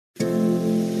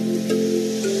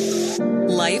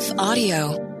Life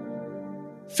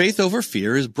Audio. Faith Over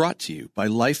Fear is brought to you by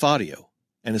Life Audio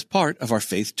and is part of our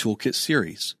Faith Toolkit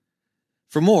series.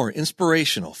 For more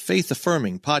inspirational,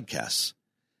 faith-affirming podcasts,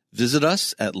 visit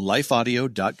us at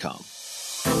lifeaudio.com.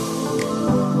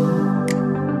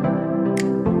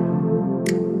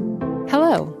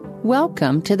 Hello.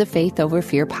 Welcome to the Faith Over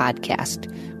Fear podcast,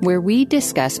 where we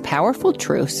discuss powerful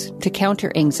truths to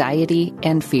counter anxiety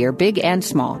and fear, big and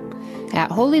small. At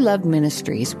Holy Love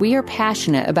Ministries, we are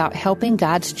passionate about helping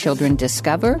God's children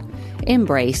discover,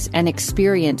 embrace, and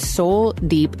experience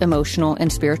soul-deep emotional and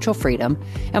spiritual freedom,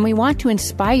 and we want to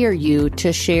inspire you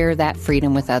to share that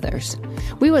freedom with others.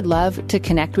 We would love to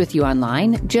connect with you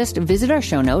online. Just visit our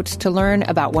show notes to learn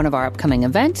about one of our upcoming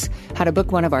events, how to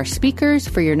book one of our speakers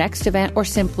for your next event, or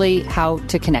simply how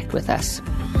to connect with us.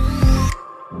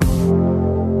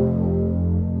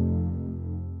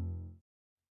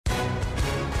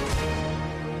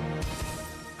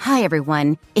 Hi,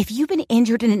 everyone. If you've been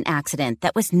injured in an accident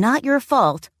that was not your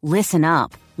fault, listen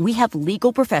up. We have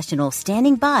legal professionals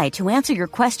standing by to answer your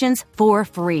questions for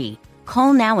free.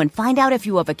 Call now and find out if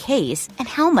you have a case and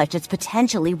how much it's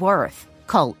potentially worth.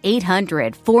 Call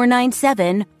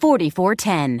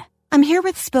 800-497-4410. I'm here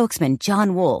with spokesman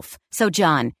John Wolf. So,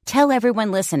 John, tell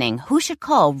everyone listening who should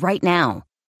call right now.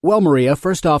 Well, Maria,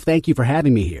 first off, thank you for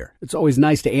having me here. It's always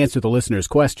nice to answer the listeners'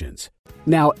 questions.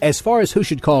 Now, as far as who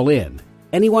should call in,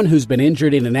 anyone who's been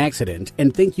injured in an accident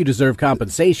and think you deserve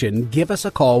compensation, give us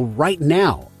a call right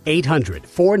now.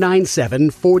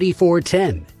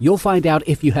 800-497-4410. You'll find out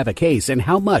if you have a case and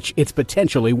how much it's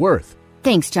potentially worth.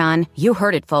 Thanks, John. You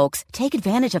heard it, folks. Take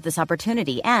advantage of this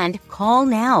opportunity and call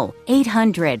now.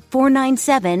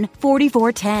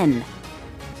 800-497-4410.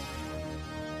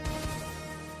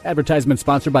 Advertisement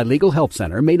sponsored by Legal Help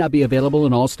Center. May not be available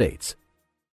in all states.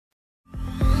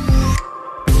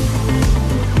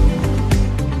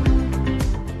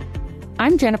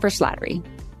 I'm Jennifer Slattery.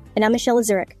 And I'm Michelle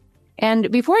Zurich.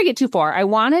 And before I get too far, I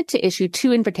wanted to issue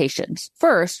two invitations.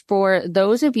 First, for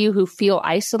those of you who feel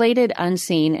isolated,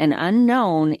 unseen, and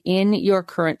unknown in your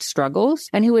current struggles,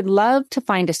 and who would love to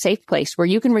find a safe place where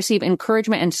you can receive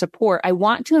encouragement and support, I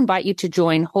want to invite you to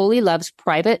join Holy Love's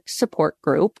private support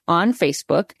group on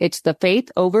Facebook. It's the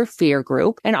Faith Over Fear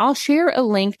group, and I'll share a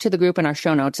link to the group in our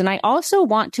show notes. And I also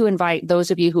want to invite those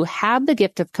of you who have the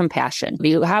gift of compassion,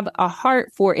 who have a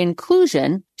heart for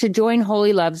inclusion, to join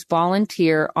Holy Love's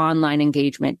volunteer online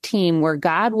engagement team, where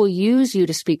God will use you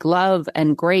to speak love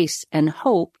and grace and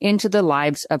hope into the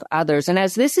lives of others. And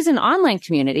as this is an online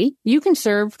community, you can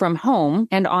serve from home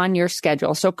and on your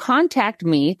schedule. So contact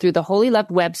me through the Holy Love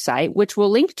website, which we'll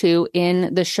link to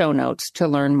in the show notes to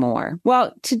learn more.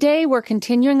 Well, today we're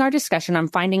continuing our discussion on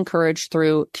finding courage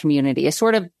through community, a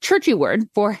sort of churchy word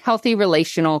for healthy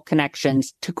relational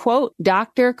connections. To quote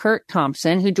Dr. Kurt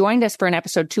Thompson, who joined us for an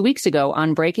episode 2 weeks ago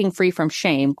on breaking free from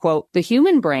shame, quote, "The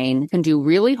human brain can do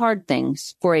really hard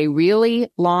things for a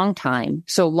really long time,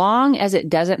 so long as it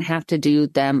doesn't have to do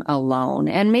them alone."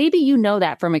 And maybe you know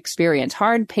that from experience.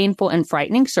 Hard, painful, and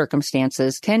frightening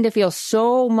circumstances tend to feel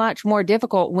so much more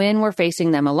difficult when we're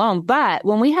facing them alone. But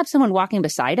when we have someone walking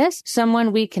beside us,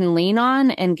 someone we can lean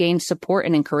on and gain support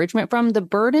and encouragement from, the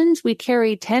burdens we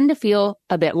carry tend to feel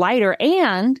a bit lighter.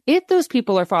 And if those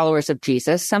people are followers of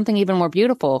Jesus, something even more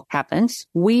beautiful happens.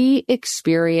 We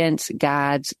experience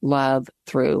God's love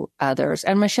through others.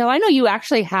 And Michelle, I know you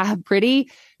actually have pretty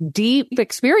deep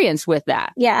experience with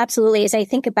that. Yeah, absolutely. As I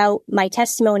think about my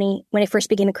testimony when I first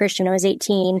became a Christian, I was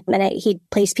 18, and He'd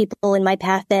placed people in my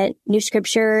path that knew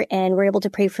scripture and were able to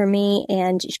pray for me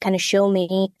and kind of show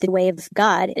me the way of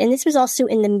God. And this was also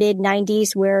in the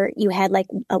mid-90s, where you had like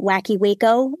a wacky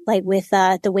Waco, like with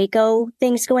the Waco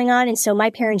things going on. And so my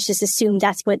parents just assumed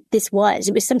that's what this was.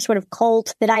 It was some sort of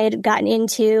cult that I had gotten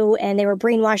into, and they were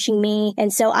brainwashing me.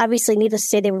 And so obviously, needless to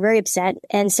say, they were very upset.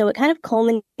 And so it kind of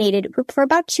culminated for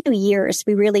about 2 years.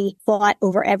 We really fought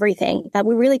over everything.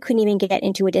 We really couldn't even get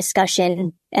into a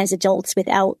discussion as adults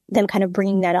without them kind of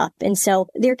bringing that up. And so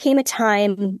there came a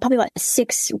time, probably about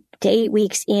 6 to 8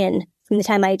 weeks in, from the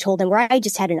time I told them, where I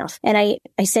just had enough. And I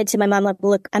said to my mom, like,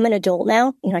 look, I'm an adult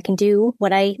now. I can do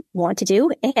what I want to do.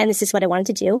 And this is what I wanted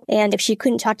to do. And if she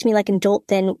couldn't talk to me like an adult,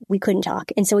 then we couldn't talk.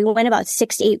 And so we went about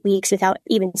 6 to 8 weeks without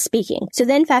even speaking. So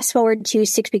then fast forward to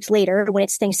 6 weeks later, when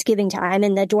it's Thanksgiving time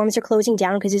and the dorms are closing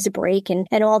down because it's a break and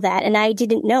all that. And I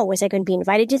didn't know, was I going to be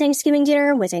invited to Thanksgiving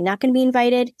dinner? Was I not going to be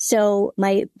invited? So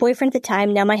my boyfriend at the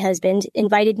time, now my husband,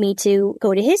 invited me to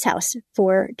go to his house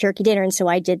for turkey dinner. And so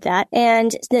I did that.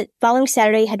 And the following following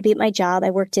Saturday, I had to be at my job. I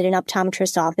worked at an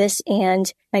optometrist's office,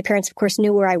 and my parents, of course,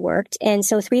 knew where I worked. And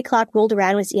so 3 o'clock rolled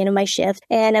around, was the end of my shift,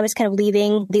 and I was kind of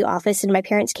leaving the office, and my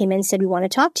parents came in and said, "We want to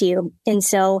talk to you." And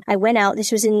so I went out.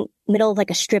 This was in middle of like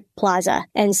a strip plaza.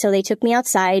 And so they took me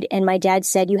outside, and my dad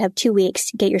said, "You have 2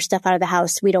 weeks, get your stuff out of the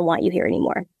house. We don't want you here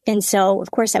anymore." And so,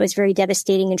 of course, that was very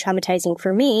devastating and traumatizing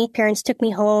for me. Parents took me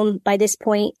home. By this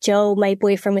point, Joe, my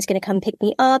boyfriend, was going to come pick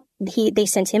me up. They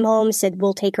sent him home, said,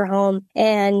 "We'll take her home."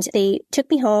 And they took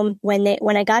me home.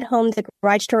 When I got home, the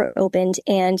garage door opened,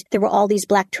 and there were all these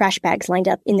black trash bags lined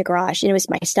up in the garage, and it was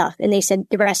my stuff. And they said,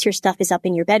 "The rest of your stuff is up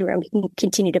in your bedroom. You can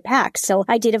continue to pack." So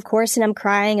I did, of course, and I'm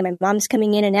crying, and my mom's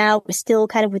coming in and out, was still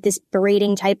kind of with this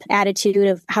berating type attitude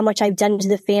of how much I've done to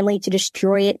the family to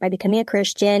destroy it by becoming a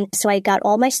Christian. So I got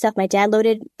all my stuff. My dad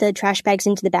loaded the trash bags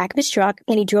into the back of his truck,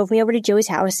 and he drove me over to Joe's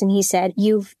house, and he said,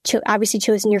 "You've obviously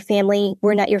chosen your family.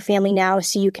 We're not your family now,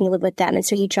 so you can live with them." And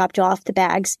so he dropped off the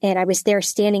bags, and I was there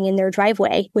standing in their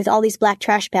driveway with all these black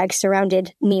trash bags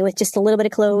surrounded me with just a little bit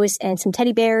of clothes and some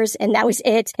teddy bears, and that was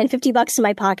it. And $50 in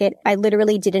my pocket. I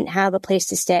literally didn't have a place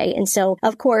to stay. And so,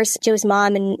 of course, Joe's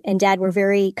mom and dad were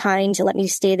very kind to let me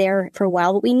stay there for a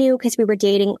while, but we knew because we were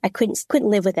dating, I couldn't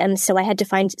live with them, so I had to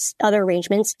find other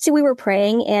arrangements. So we were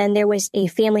praying, and there was a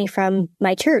family from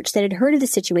my church that had heard of the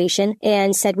situation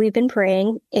and said, "We've been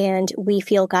praying, and we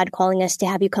feel God calling us to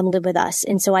have you come live with us."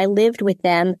 And so I lived with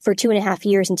them for 2.5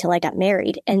 years until I got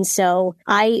married. And so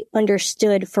I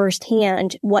understood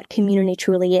firsthand what community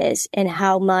truly is and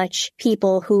how much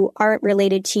people who aren't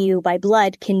related to you by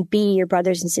blood can be your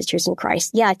brothers and sisters in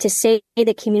Christ. Yeah, to say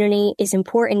that community is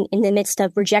important in the midst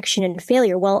of rejection and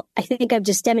failure, well, I think I've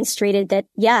just demonstrated that,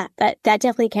 yeah, that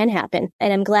definitely can happen.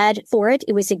 And I'm glad for it.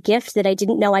 It was a gift that I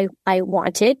didn't know I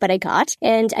wanted, but I got.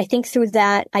 And I think through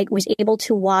that, I was able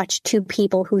to watch 2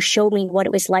 people who showed me what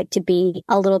it was like to be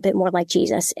a little bit more like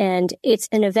Jesus. And it's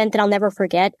an event that I'll never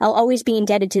forget. I'll always be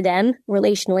indebted to them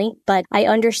relationally, but I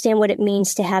understand what it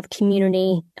means to have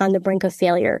community on the brink of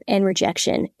failure and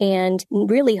rejection, and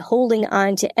really holding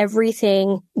on to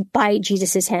everything by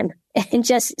Jesus's hem. And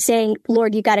just saying,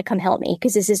 "Lord, you got to come help me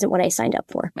because this isn't what I signed up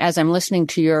for." As I'm listening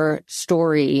to your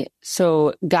story,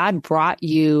 so God brought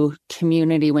you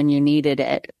community when you needed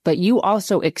it, but you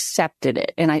also accepted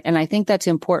it. And I think that's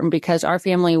important because our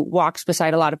family walks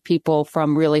beside a lot of people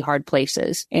from really hard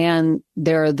places. And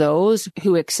there are those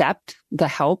who accept the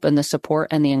help and the support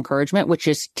and the encouragement, which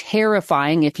is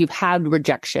terrifying if you've had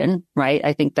rejection, right?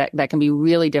 I think that can be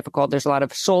really difficult. There's a lot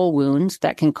of soul wounds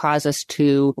that can cause us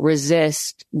to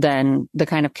resist then the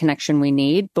kind of connection we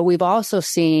need. But we've also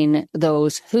seen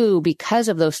those who, because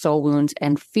of those soul wounds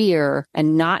and fear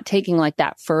and not taking like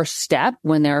that first step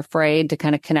when they're afraid to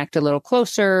kind of connect a little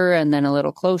closer and then a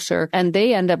little closer, and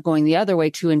they end up going the other way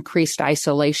to increased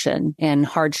isolation and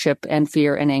hardship and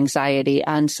fear and anxiety.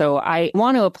 And so I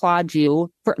want to applaud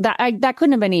you for that. That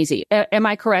couldn't have been easy. Am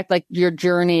I correct? Like your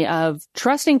journey of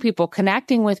trusting people,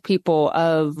 connecting with people,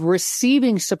 of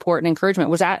receiving support and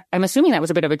encouragement, was that, I'm assuming that was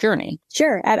a bit of a journey.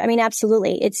 Sure. I mean,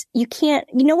 absolutely.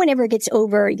 No one ever gets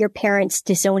over your parents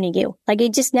disowning you. Like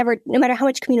it just never, no matter how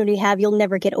much community you have, you'll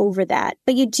never get over that.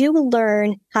 But you do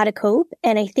learn how to cope.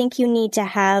 And I think you need to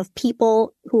have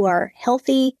people who are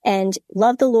healthy and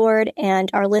love the Lord and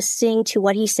are listening to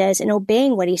what he says and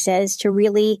obeying what he says to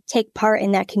really take part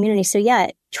in that community. So yeah,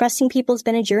 trusting people has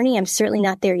been a journey. I'm certainly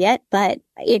not there yet, but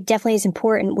it definitely is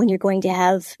important when you're going to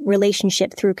have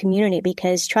relationship through community,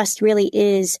 because trust really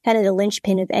is kind of the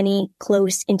linchpin of any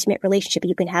close, intimate relationship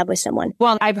you can have with someone.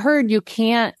 Well, I've heard you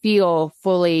can't feel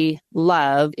fully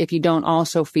loved if you don't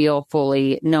also feel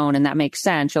fully known. And that makes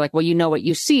sense. You're like, well, you know what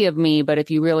you see of me, but if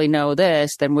you really know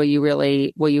this, then will you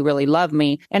really love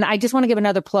me? And I just want to give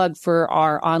another plug for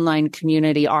our online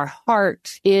community. Our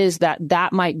heart is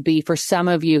that might be for some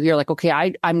of you, you're like, okay,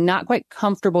 I'm not quite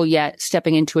comfortable yet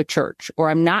stepping into a church,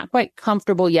 or I'm not quite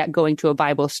comfortable yet going to a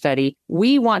Bible study.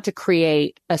 We want to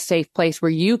create a safe place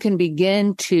where you can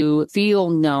begin to feel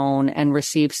known and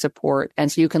receive support. And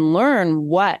so you can learn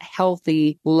what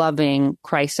healthy, loving,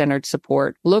 Christ-centered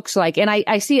support looks like. And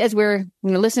I see, as we're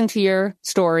listening to your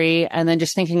story and then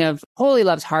just thinking of Holy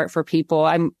Love's heart for people,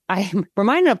 I'm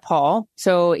reminded of Paul.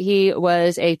 So he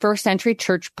was a first century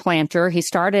church planter. He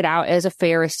started out as a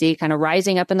Pharisee, kind of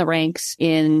rising up in the ranks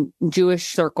in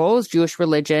Jewish circles, Jewish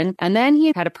religion. And then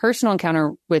he had a personal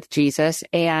encounter with Jesus,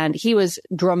 and he was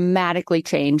dramatically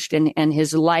changed, and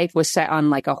his life was set on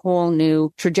like a whole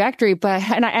new trajectory. But,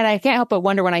 and I can't help but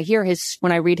wonder when I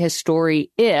read his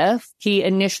story, if he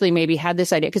initially maybe had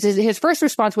this idea, because his first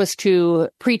response was to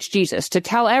preach Jesus, to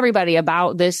tell everybody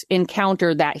about this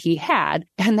encounter that he had.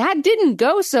 And that didn't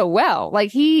go so well.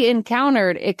 Like, he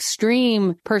encountered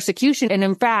extreme persecution. And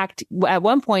in fact, at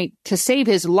one point, to save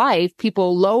his life,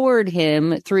 people lowered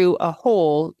him through a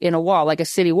hole in a wall, like a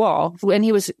city wall. And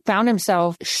he found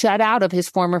himself shut out of his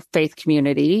former faith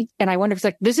community. And I wonder if it's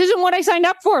like, this isn't what I signed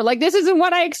up for. Like, this isn't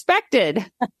what I expected.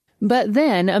 But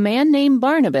then a man named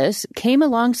Barnabas came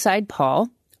alongside Paul,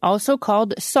 also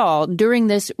called Saul, during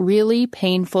this really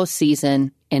painful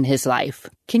season in his life.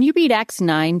 Can you read Acts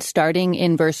 9, starting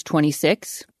in verse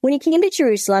 26? When he came to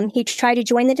Jerusalem, he tried to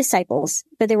join the disciples,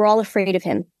 but they were all afraid of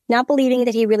him, not believing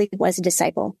that he really was a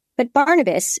disciple. But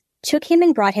Barnabas took him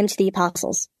and brought him to the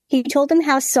apostles. He told them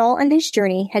how Saul on his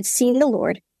journey had seen the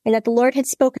Lord, and that the Lord had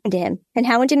spoken to him, and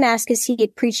how in Damascus he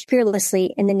had preached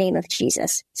fearlessly in the name of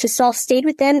Jesus. So Saul stayed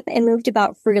with them and moved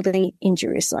about freely in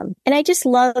Jerusalem. And I just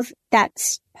love that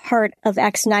part of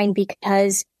Acts 9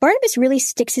 because Barnabas really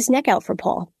sticks his neck out for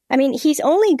Paul. I mean,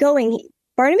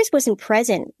 Barnabas wasn't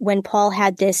present when Paul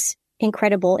had this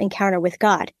incredible encounter with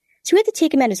God. So we had to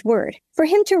take him at his word. For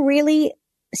him to really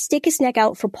stick his neck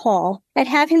out for Paul and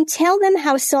have him tell them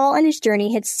how Saul on his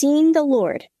journey had seen the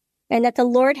Lord, and that the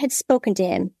Lord had spoken to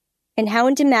him, and how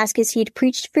in Damascus he had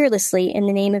preached fearlessly in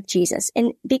the name of Jesus.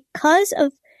 And because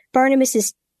of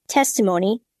Barnabas'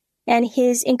 testimony and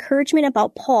his encouragement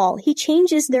about Paul, he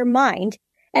changes their mind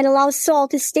and allows Saul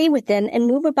to stay with them and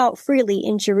move about freely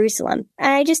in Jerusalem.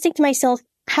 And I just think to myself,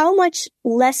 how much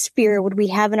less fear would we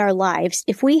have in our lives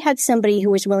if we had somebody who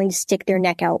was willing to stick their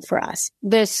neck out for us?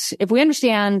 If we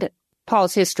understand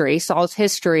Paul's history, Saul's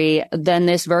history, then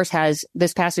this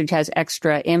passage has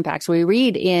extra impact. So we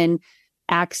read in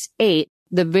Acts 8,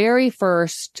 the very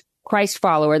first Christ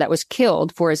follower that was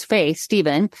killed for his faith,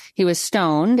 Stephen, he was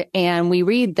stoned. And we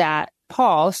read that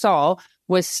Saul,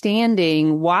 was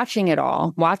standing, watching it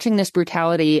all, watching this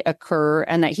brutality occur,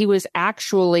 and that he was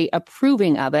actually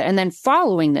approving of it. And then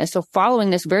following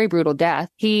this very brutal death,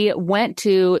 he went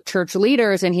to church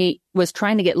leaders and he was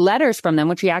trying to get letters from them,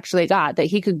 which he actually got, that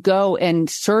he could go and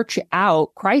search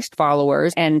out Christ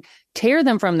followers and tear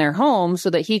them from their homes so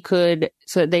that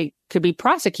they could be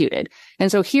prosecuted.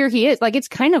 And so here he is, like, it's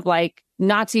kind of like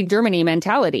Nazi Germany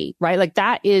mentality, right? Like,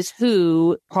 that is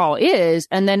who Paul is.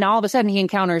 And then all of a sudden he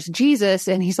encounters Jesus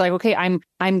and he's like, okay,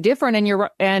 I'm different.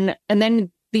 And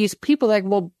then these people are like,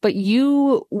 well, but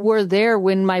you were there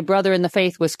when my brother in the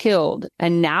faith was killed.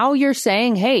 And now you're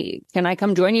saying, hey, can I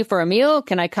come join you for a meal?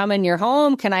 Can I come in your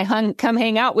home? Can I come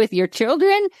hang out with your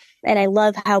children? And I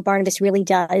love how Barnabas really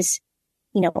does,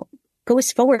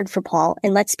 goes forward for Paul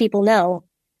and lets people know,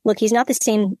 look, he's not the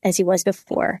same as he was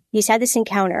before. He's had this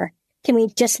encounter. Can we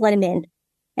just let him in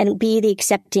and be the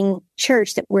accepting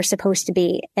church that we're supposed to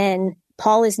be? And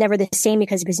Paul is never the same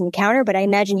because of his encounter, but I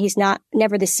imagine he's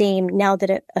never the same now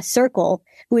that a circle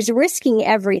who is risking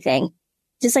everything,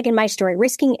 just like in my story,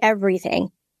 risking everything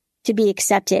to be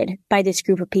accepted by this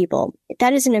group of people.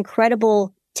 That is an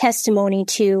incredible testimony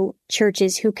to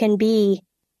churches who can be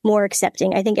more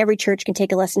accepting. I think every church can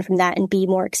take a lesson from that and be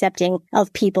more accepting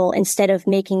of people instead of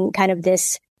making kind of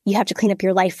this, you have to clean up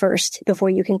your life first before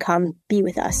you can come be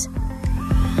with us.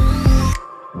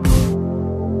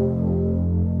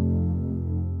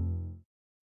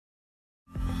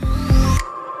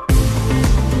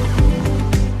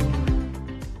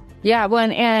 Yeah,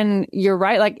 well, and you're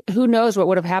right. Like, who knows what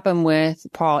would have happened with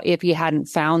Paul if he hadn't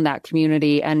found that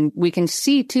community. And we can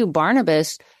see, too,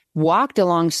 Barnabas walked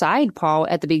alongside Paul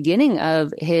at the beginning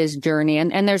of his journey.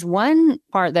 And there's one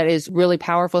part that is really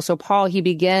powerful. So Paul, he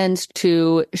begins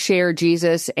to share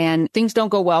Jesus and things don't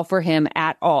go well for him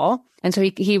at all. And so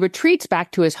he retreats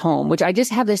back to his home, which I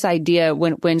just have this idea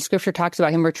when scripture talks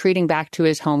about him retreating back to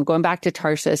his home, going back to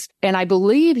Tarsus. And I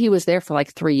believe he was there for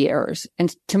like 3 years.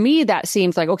 And to me, that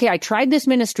seems like, okay, I tried this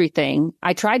ministry thing.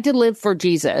 I tried to live for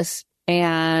Jesus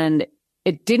and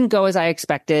it didn't go as I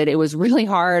expected. It was really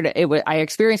hard. I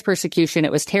experienced persecution.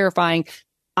 It was terrifying.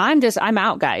 I'm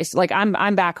out, guys. Like,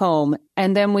 I'm back home.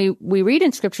 And then we read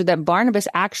in scripture that Barnabas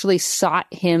actually sought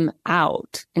him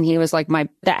out. And he was like,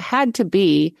 that had to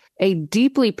be a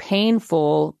deeply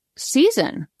painful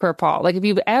season for Paul. Like, if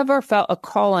you've ever felt a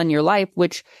call on your life,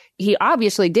 which he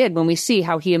obviously did when we see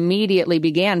how he immediately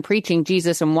began preaching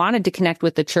Jesus and wanted to connect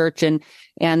with the church. And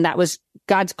that was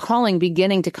God's calling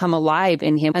beginning to come alive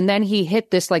in him. And then he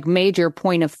hit this like major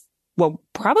point of what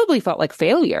probably felt like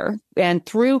failure. And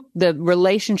through the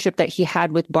relationship that he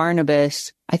had with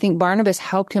Barnabas, I think Barnabas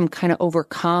helped him kind of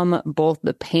overcome both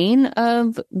the pain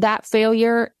of that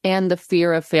failure and the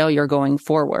fear of failure going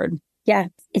forward. Yeah,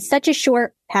 it's such a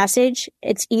short passage.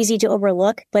 It's easy to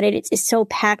overlook, but it's so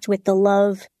packed with the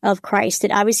love of Christ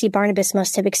that obviously Barnabas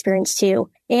must have experienced too.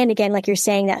 And again, like you're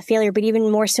saying, that failure, but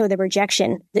even more so the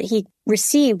rejection, that he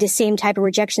received the same type of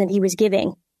rejection that he was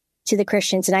giving to the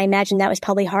Christians. And I imagine that was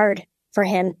probably hard for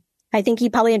him. I think he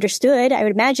probably understood. I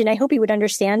would imagine. I hope he would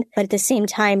understand. But at the same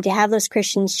time, to have those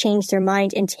Christians change their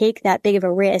mind and take that big of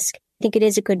a risk, I think it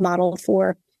is a good model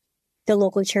for the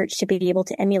local church to be able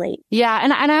to emulate. Yeah.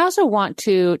 And I also want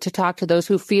to talk to those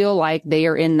who feel like they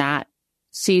are in that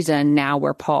season now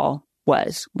where Paul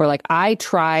was. Where like, I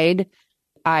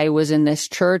was in this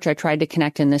church. I tried to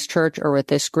connect in this church or with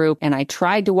this group, and I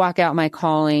tried to walk out my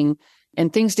calling,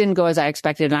 and things didn't go as I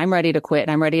expected, and I'm ready to quit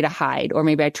and I'm ready to hide. Or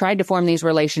maybe I tried to form these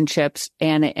relationships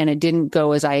and it didn't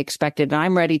go as I expected, and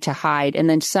I'm ready to hide. And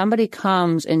then somebody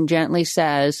comes and gently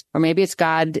says, or maybe it's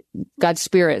God's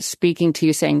Spirit speaking to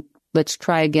you saying, let's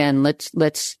try again.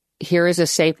 Here is a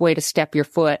safe way to step your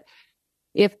foot.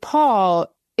 If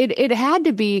Paul, it had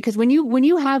to be, because when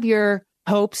you have your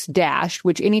hopes dashed,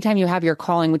 which anytime you have your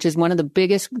calling, which is one of the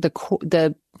biggest,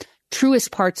 the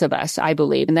truest parts of us, I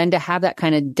believe. And then to have that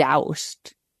kind of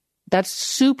doused, that's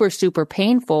super, super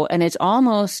painful. And it's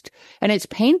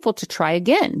painful to try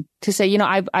again, to say,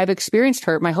 I've experienced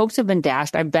hurt. My hopes have been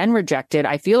dashed. I've been rejected.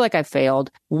 I feel like I've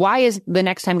failed. Why is the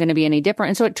next time going to be any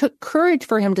different? And so it took courage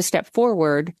for him to step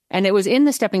forward. And it was in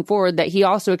the stepping forward that he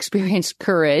also experienced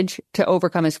courage to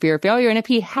overcome his fear of failure. And if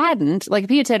he hadn't, like if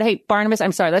he had said, hey, Barnabas,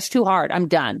 I'm sorry, that's too hard. I'm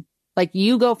done. Like,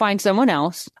 you go find someone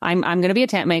else. I'm going to be a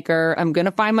tent maker. I'm going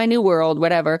to find my new world,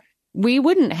 whatever. We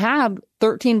wouldn't have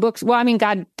 13 books. Well, I mean,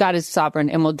 God is sovereign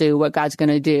and will do what God's going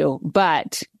to do.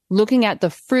 But looking at the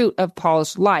fruit of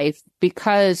Paul's life,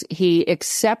 because he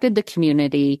accepted the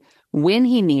community when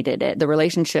he needed it, the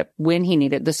relationship when he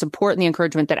needed it, the support and the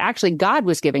encouragement that actually God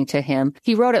was giving to him,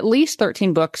 he wrote at least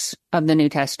 13 books of the New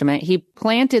Testament. He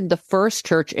planted the first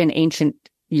church in ancient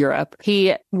Europe.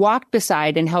 He walked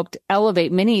beside and helped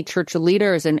elevate many church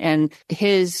leaders, and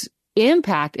his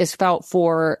impact is felt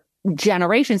for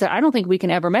generations that I don't think we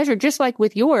can ever measure, just like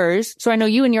with yours. So I know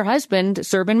you and your husband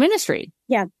serve in ministry.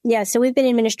 Yeah. So we've been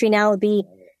in ministry now, it'll be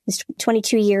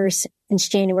 22 years in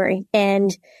January.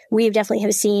 And we definitely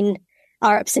have seen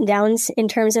our ups and downs in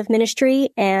terms of ministry.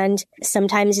 And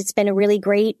sometimes it's been a really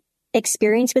great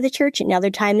experience with the church, and other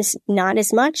times not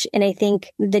as much. And I think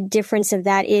the difference of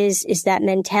that is that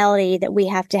mentality that we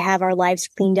have to have our lives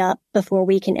cleaned up before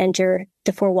we can enter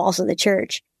the four walls of the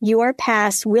church. Your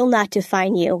past will not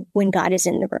define you when God is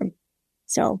in the room.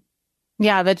 So.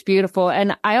 Yeah, that's beautiful.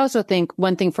 And I also think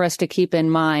one thing for us to keep in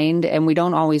mind, and we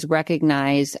don't always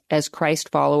recognize as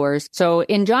Christ followers. So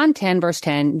in John 10, verse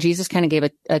 10, Jesus kind of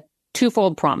gave a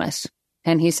twofold promise.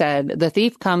 And he said, the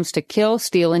thief comes to kill,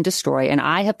 steal, and destroy, and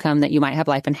I have come that you might have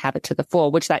life and have it to the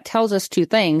full, which that tells us two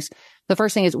things. The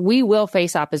first thing is we will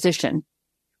face opposition.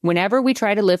 Whenever we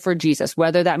try to live for Jesus,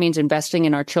 whether that means investing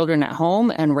in our children at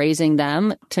home and raising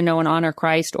them to know and honor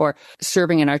Christ, or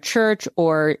serving in our church,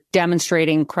 or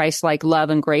demonstrating Christ-like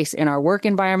love and grace in our work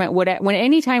environment,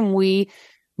 anytime we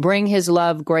bring his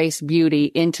love, grace, beauty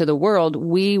into the world,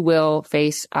 we will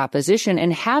face opposition.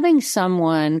 And having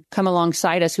someone come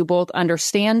alongside us who both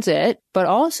understands it, but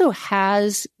also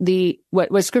has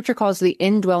what Scripture calls the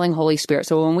indwelling Holy Spirit.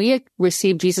 So when we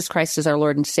receive Jesus Christ as our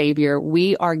Lord and Savior,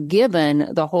 we are given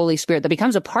the Holy Spirit that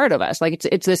becomes a part of us. Like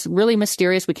it's this really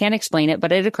mysterious, we can't explain it,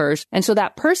 but it occurs. And so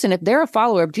that person, if they're a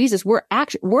follower of Jesus, we're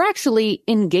actually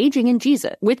engaging in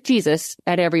Jesus, with Jesus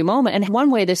at every moment. And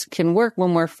one way this can work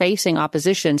when we're facing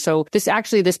opposition. So this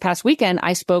past weekend,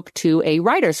 I spoke to a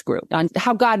writers group on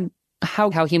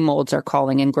how he molds our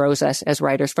calling and grows us as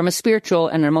writers from a spiritual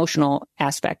and emotional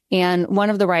aspect. And one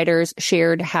of the writers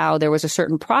shared how there was a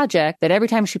certain project that every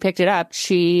time she picked it up,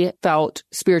 she felt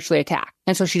spiritually attacked.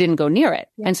 And so she didn't go near it.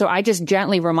 Yeah. And so I just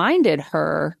gently reminded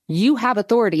her, you have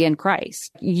authority in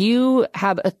Christ. You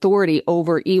have authority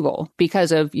over evil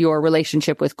because of your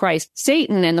relationship with Christ.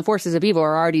 Satan and the forces of evil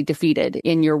are already defeated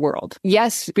in your world.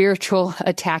 Yes, spiritual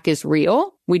attack is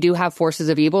real. We do have forces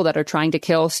of evil that are trying to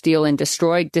kill, steal, and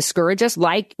destroy, discourage us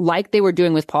like they were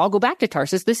doing with Paul. Go back to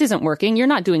Tarsus. This isn't working. You're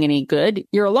not doing any good.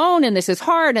 You're alone, and this is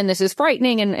hard, and this is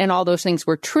frightening, and all those things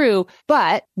were true.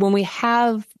 But when we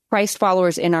have Christ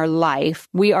followers in our life,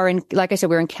 we're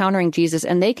encountering Jesus,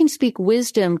 and they can speak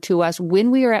wisdom to us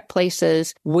when we are at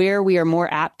places where we are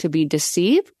more apt to be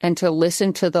deceived and to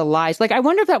listen to the lies. Like, I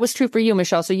wonder if that was true for you,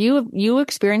 Michelle. So you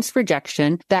experienced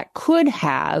rejection that could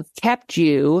have kept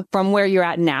you from where you're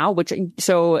at now,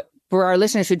 for our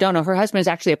listeners who don't know, her husband is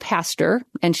actually a pastor,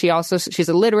 and she's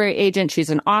a literary agent.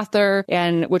 She's an author,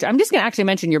 and which I'm just going to actually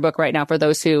mention your book right now for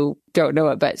those who don't know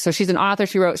it. But so she's an author.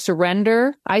 She wrote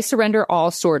I Surrender All,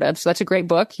 Sort of. So that's a great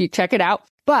book. You check it out.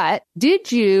 But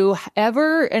did you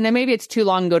ever, and then maybe it's too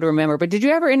long ago to remember, but did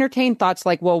you ever entertain thoughts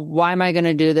like, well, why am I going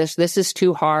to do this? This is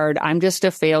too hard. I'm just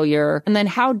a failure. And then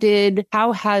how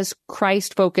has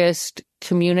Christ-focused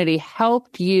community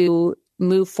helped you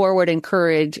move forward in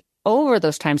courage over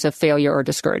those times of failure or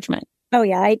discouragement? Oh,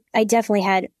 yeah. I definitely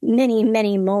had many,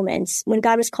 many moments when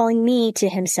God was calling me to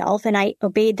himself, and I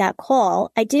obeyed that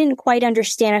call. I didn't quite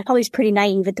understand. I probably was pretty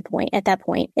naive at that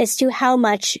point as to how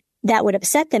much that would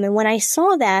upset them. And when I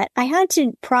saw that, I had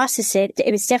to process it.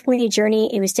 It was definitely a journey.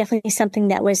 It was definitely something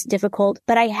that was difficult.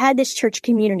 But I had this church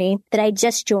community that I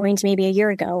just joined maybe a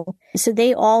year ago. So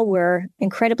they all were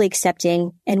incredibly accepting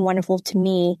and wonderful to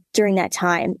me during that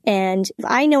time. And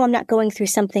I know I'm not going through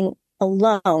something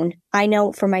alone. I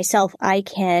know for myself, I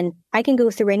can go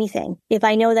through anything. If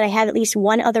I know that I have at least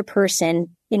one other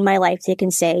person in my life that can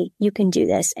say, you can do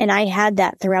this. And I had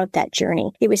that throughout that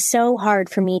journey. It was so hard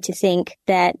for me to think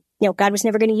that God was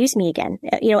never going to use me again.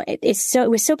 It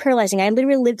was so paralyzing. I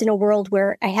literally lived in a world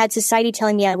where I had society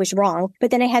telling me I was wrong, but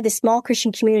then I had this small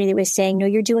Christian community that was saying, no,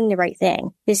 you're doing the right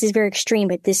thing. This is very extreme,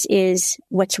 but this is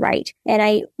what's right.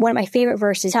 And one of my favorite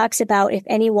verses talks about if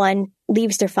anyone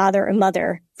leaves their father or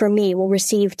mother for me will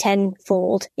receive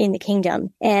tenfold in the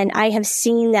kingdom. And I have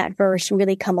seen that verse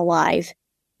really come alive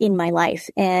in my life.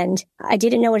 And I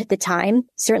didn't know it at the time.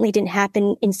 Certainly didn't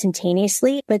happen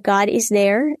instantaneously, but God is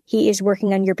there. He is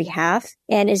working on your behalf.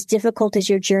 And as difficult as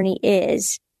your journey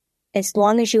is, as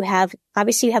long as you have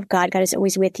God, God is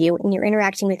always with you and you're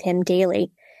interacting with him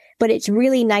daily. But it's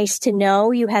really nice to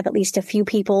know you have at least a few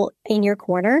people in your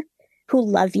corner who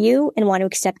love you and want to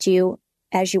accept you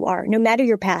as you are, no matter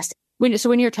your past. So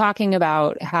when you're talking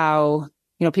about how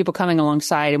people coming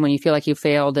alongside and when you feel like you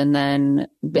failed and then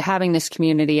having this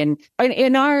community, and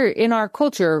in our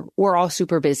culture, we're all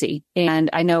super busy. And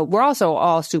I know we're also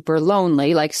all super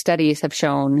lonely. Like studies have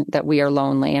shown that we are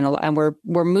lonely and we're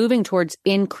moving towards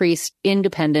increased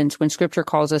independence when scripture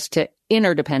calls us to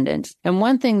interdependence. And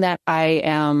one thing that I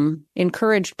am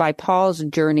encouraged by Paul's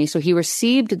journey, so he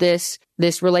received this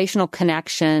relational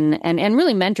connection and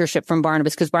really mentorship from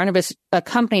Barnabas, because Barnabas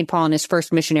accompanied Paul on his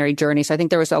first missionary journey. So I think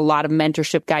there was a lot of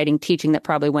mentorship, guiding, teaching that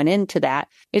probably went into that.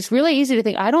 It's really easy to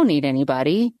think, I don't need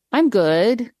anybody. I'm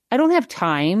good. I don't have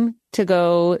time to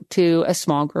go to a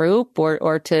small group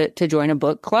or to join a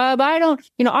book club.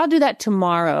 I'll do that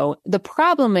tomorrow. The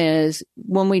problem is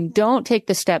when we don't take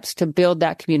the steps to build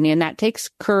that community, and that takes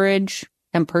courage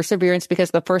and perseverance,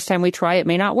 because the first time we try, it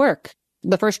may not work.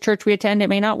 The first church we attend, it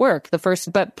may not work.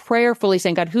 But prayerfully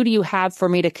saying, God, who do you have for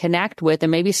me to connect with?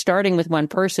 And maybe starting with one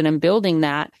person and building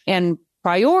that and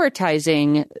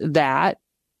prioritizing that.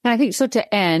 And I think so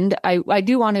to end, I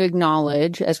do want to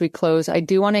acknowledge, as we close, I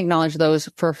do want to acknowledge those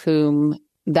for whom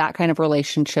that kind of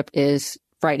relationship is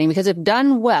frightening, because if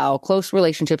done well, close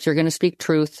relationships, you're going to speak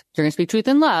truth. You're going to speak truth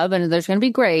in love, and there's going to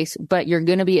be grace, but you're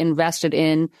going to be invested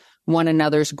in one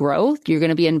another's growth. You're going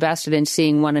to be invested in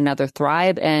seeing one another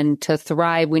thrive. And to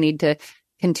thrive, we need to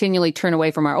continually turn away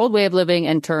from our old way of living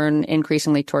and turn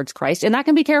increasingly towards Christ. And that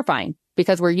can be terrifying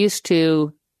because we're used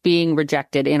to being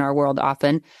rejected in our world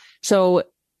often. So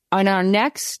on our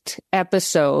next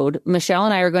episode, Michelle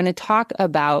and I are going to talk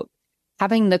about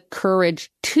having the courage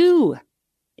to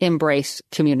embrace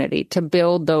community, to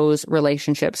build those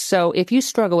relationships. So if you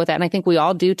struggle with that, and I think we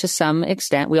all do to some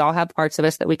extent, we all have parts of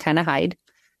us that we kind of hide,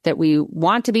 that we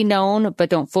want to be known,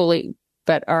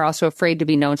 but are also afraid to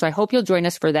be known. So I hope you'll join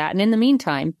us for that. And in the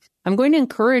meantime, I'm going to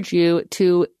encourage you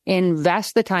to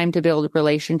invest the time to build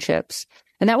relationships.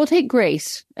 And that will take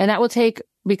grace. And that will take,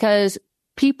 because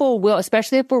people will,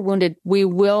 especially if we're wounded, we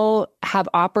will have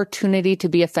opportunity to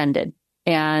be offended.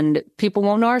 And people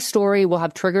won't know our story. We'll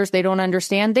have triggers they don't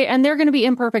understand. And they're going to be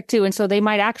imperfect too. And so they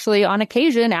might actually on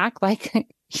occasion act like,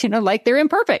 like they're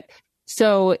imperfect.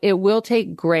 So it will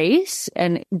take grace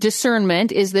and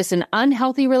discernment. Is this an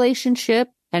unhealthy relationship?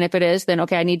 And if it is, then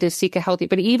okay, I need to seek a healthy,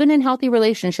 but even in healthy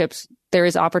relationships, there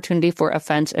is opportunity for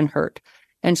offense and hurt.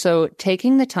 And so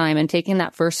taking the time and taking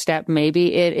that first step,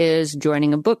 maybe it is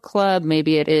joining a book club.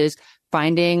 Maybe it is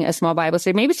finding a small Bible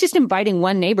study. Maybe it's just inviting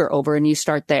one neighbor over and you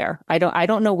start there. I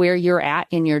don't know where you're at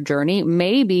in your journey.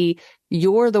 Maybe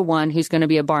you're the one who's going to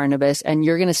be a Barnabas and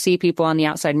you're going to see people on the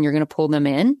outside and you're going to pull them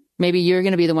in. Maybe you're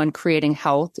going to be the one creating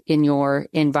health in your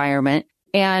environment.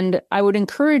 And I would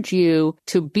encourage you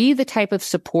to be the type of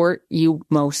support you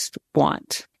most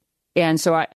want. And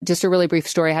so just a really brief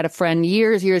story. I had a friend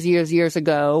years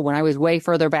ago when I was way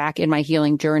further back in my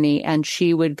healing journey, and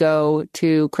she would go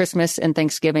to Christmas and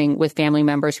Thanksgiving with family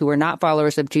members who were not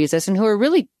followers of Jesus and who were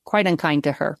really quite unkind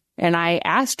to her. And I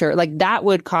asked her, like, that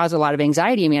would cause a lot of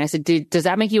anxiety in me. And I said, does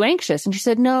that make you anxious? And she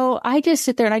said, no, I just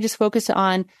sit there and I just focus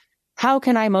on how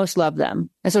can I most love them?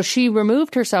 And so she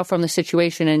removed herself from the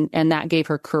situation, and that gave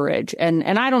her courage. And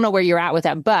I don't know where you're at with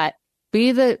that, but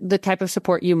be the type of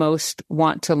support you most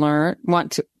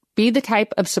be the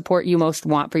type of support you most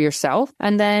want for yourself.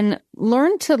 And then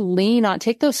learn to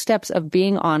take those steps of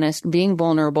being honest, being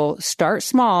vulnerable. Start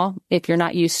small if you're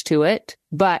not used to it.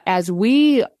 But as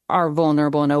we are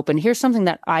vulnerable and open, here's something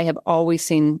that I have always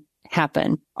seen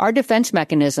happen. Our defense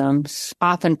mechanisms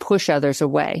often push others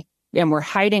away, and we're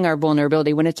hiding our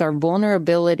vulnerability when it's our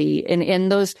vulnerability. And in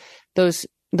those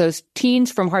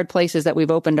teens from hard places that we've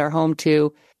opened our home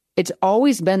to, it's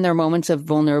always been their moments of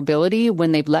vulnerability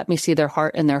when they've let me see their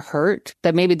heart and their hurt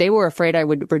that maybe they were afraid I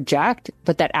would reject,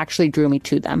 but that actually drew me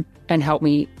to them and helped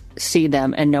me see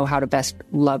them and know how to best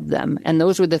love them. And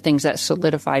those were the things that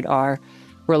solidified our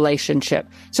relationship.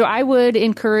 So I would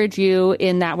encourage you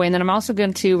in that way. And then I'm also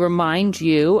going to remind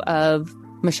you of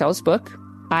Michelle's book,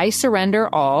 I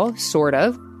Surrender All, sort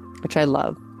of, which I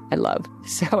love.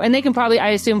 So, and they can probably, I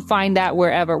assume, find that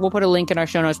wherever. We'll put a link in our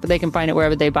show notes, but they can find it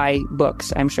wherever they buy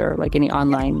books, I'm sure, like any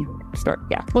online store.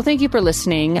 Yeah. Well, thank you for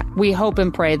listening. We hope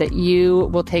and pray that you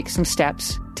will take some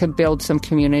steps to build some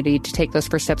community, to take those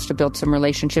first steps to build some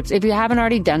relationships. If you haven't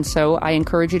already done so, I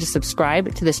encourage you to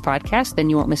subscribe to this podcast. Then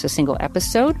you won't miss a single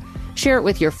episode. Share it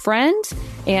with your friends.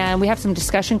 And we have some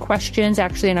discussion questions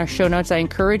actually in our show notes. I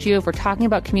encourage you, if we're talking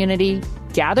about community,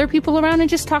 gather people around and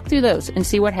just talk through those and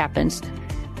see what happens.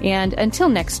 And until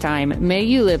next time, may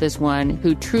you live as one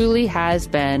who truly has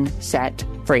been set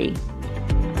free.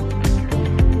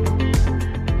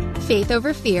 Faith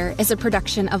Over Fear is a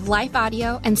production of Life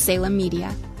Audio and Salem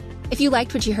Media. If you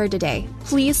liked what you heard today,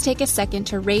 please take a second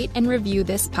to rate and review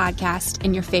this podcast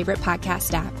in your favorite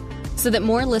podcast app so that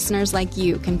more listeners like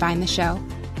you can find the show.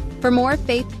 For more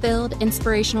faith-filled,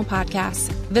 inspirational podcasts,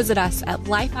 visit us at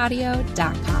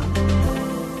lifeaudio.com.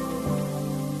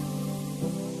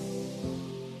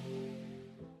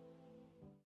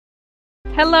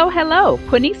 Hello,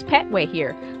 Quinice Petway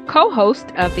here, co-host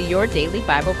of the Your Daily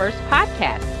Bible Verse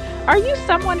podcast. Are you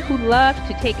someone who loves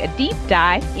to take a deep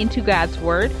dive into God's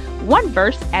Word, one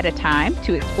verse at a time,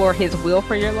 to explore His will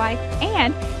for your life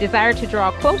and desire to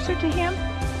draw closer to Him?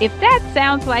 If that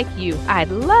sounds like you, I'd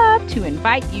love to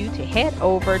invite you to head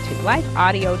over to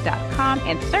lifeaudio.com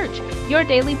and search Your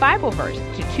Daily Bible Verse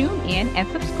to tune in and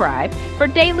subscribe for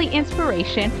daily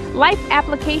inspiration, life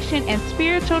application, and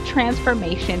spiritual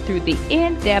transformation through the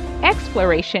in-depth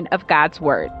exploration of God's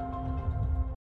Word.